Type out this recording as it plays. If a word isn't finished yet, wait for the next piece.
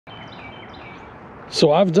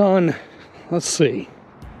So I've done, let's see,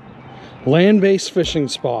 land-based fishing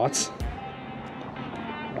spots.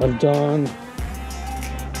 I've done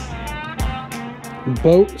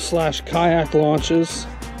boat/kayak launches.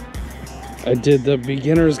 I did the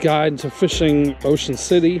beginner's guide to fishing Ocean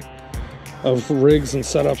City of rigs and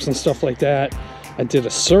setups and stuff like that. I did a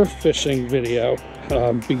surf fishing video,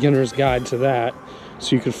 beginner's guide to that,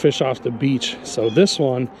 so you could fish off the beach. So this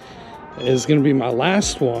one is going to be my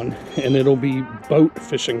last one, and it'll be boat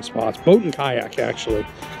fishing spots, boat and kayak actually.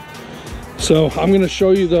 So I'm going to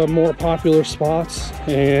show you the more popular spots,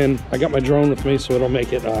 and I got my drone with me, so it'll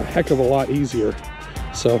make it a heck of a lot easier.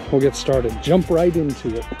 So we'll get started, jump right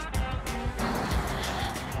into it.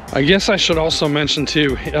 I guess I should also mention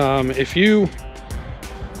too, if you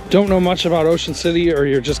don't know much about Ocean City or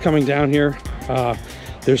you're just coming down here,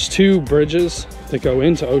 there's two bridges that go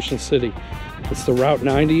into Ocean City. It's the Route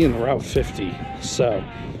 90 and the Route 50. So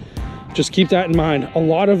just keep that in mind. A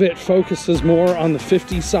lot of it focuses more on the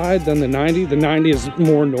 50 side than the 90. The 90 is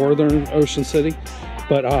more northern Ocean City,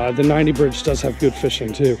 but the 90 bridge does have good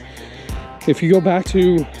fishing too. If you go back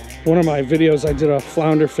to one of my videos, I did a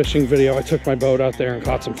flounder fishing video. I took my boat out there and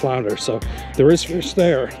caught some flounder. So there is fish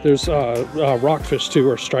there. There's rockfish too,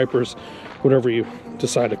 or stripers, whatever you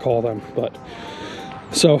decide to call them. But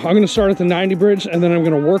so I'm going to start at the 90 bridge, and then I'm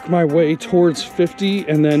going to work my way towards 50,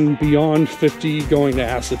 and then beyond 50 going to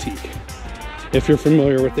Assateague, if you're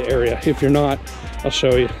familiar with the area. If you're not, I'll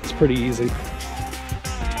show you. It's pretty easy.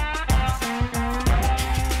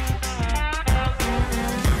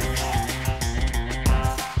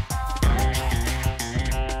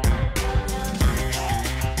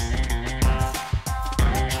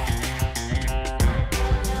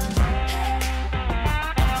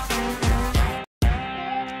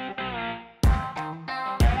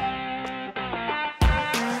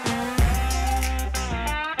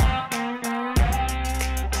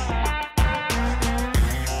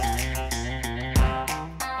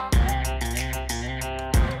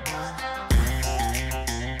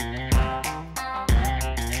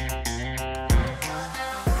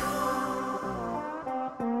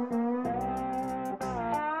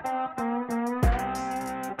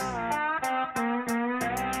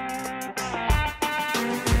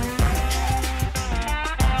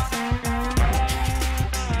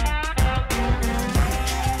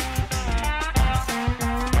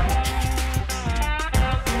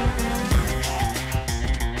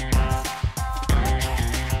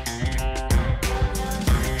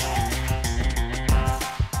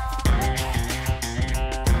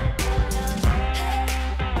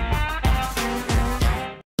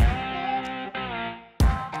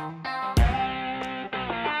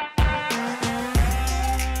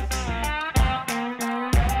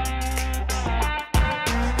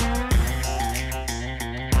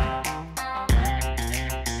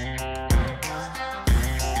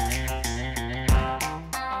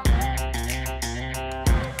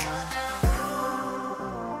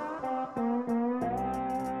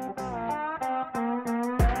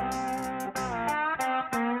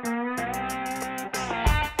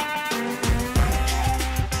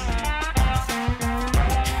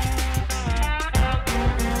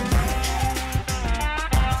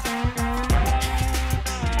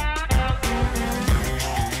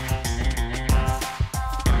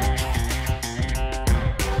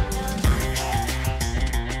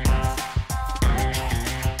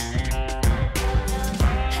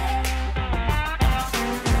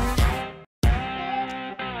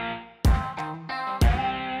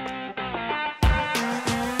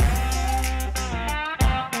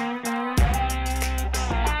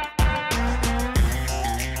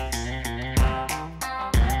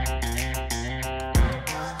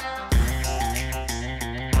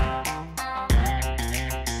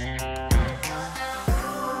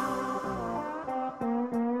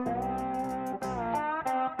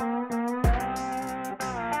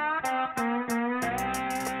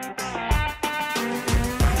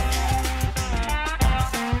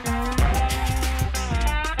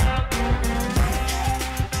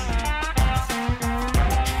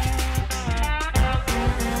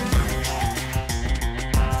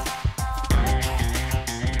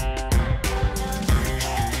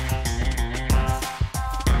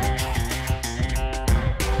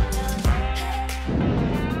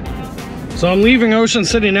 So I'm leaving Ocean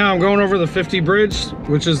City now. I'm going over the 50 bridge,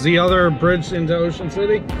 which is the other bridge into Ocean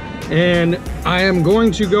City. And I am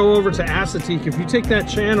going to go over to Assateague. If you take that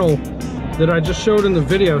channel that I just showed in the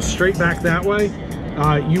video straight back that way,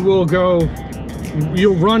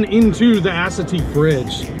 you'll run into the Assateague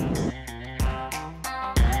bridge.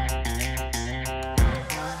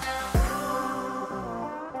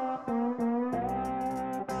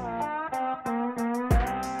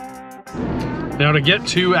 Now to get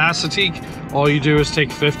to Assateague, all you do is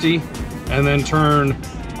take 50 and then turn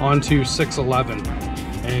onto 611,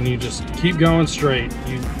 and you just keep going straight.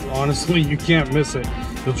 Honestly, you can't miss it.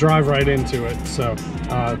 You'll drive right into it. So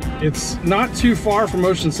it's not too far from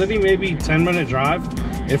Ocean City, maybe 10-minute drive,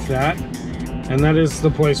 if that. And that is the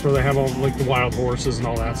place where they have all like the wild horses and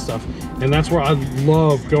all that stuff. And that's where I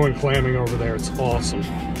love going clamming over there. It's awesome.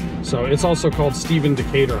 So it's also called Stephen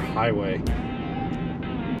Decatur Highway.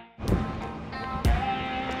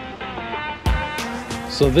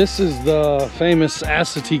 So this is the famous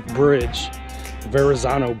Assateague Bridge,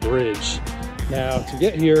 Verrazano Bridge. Now to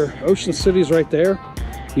get here, Ocean City's right there.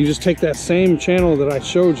 You just take that same channel that I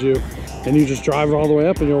showed you and you just drive it all the way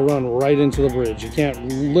up and you'll run right into the bridge. You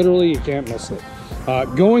can't miss it.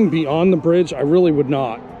 Going beyond the bridge, I really would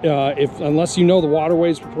not, unless you know the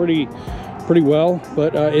waterways pretty well,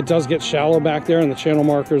 but it does get shallow back there and the channel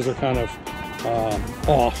markers are kind of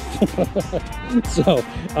off. So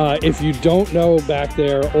if you don't know back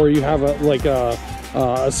there, or you have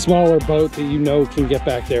a smaller boat that you know can get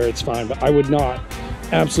back there, it's fine. But I would not,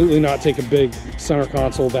 absolutely not take a big center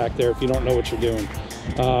console back there if you don't know what you're doing.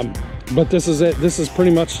 But this is it. This is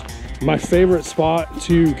pretty much my favorite spot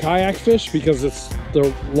to kayak fish, because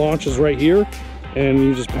the launch is right here and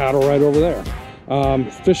you just paddle right over there.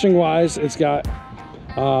 Fishing wise, it's got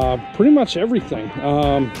pretty much everything.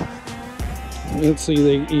 Let's see,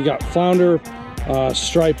 you got flounder,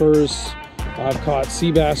 stripers. I've caught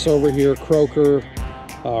sea bass over here, croaker,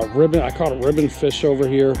 ribbon. I caught a ribbon fish over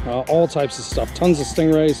here, all types of stuff. Tons of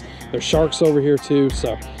stingrays. There's sharks over here too.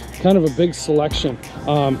 So kind of a big selection.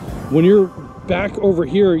 When you're back over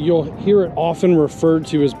here, you'll hear it often referred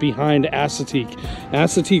to as behind Assateague.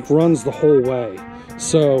 Assateague runs the whole way.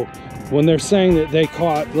 So when they're saying that they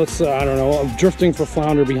caught, let's say, I don't know, drifting for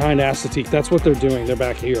flounder behind Assateague, that's what they're doing. They're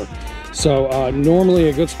back here. So normally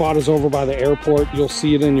a good spot is over by the airport. You'll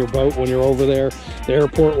see it in your boat when you're over there. The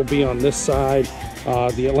airport will be on this side.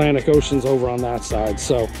 The Atlantic Ocean's over on that side.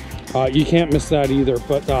 So you can't miss that either.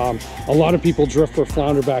 But a lot of people drift for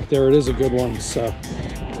flounder back there. It is a good one. So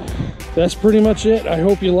that's pretty much it. I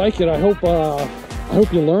hope you like it. I hope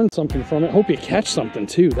you learned something from it. Hope you catch something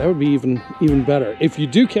too. That would be even better. If you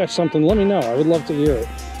do catch something, let me know. I would love to hear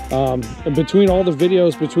it. Between all the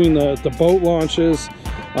videos, between the boat launches,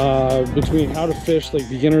 between how to fish, like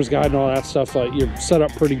beginner's guide and all that stuff, you're set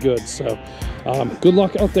up pretty good. So good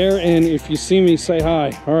luck out there, and if you see me, say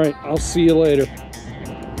hi. All right, I'll see you later.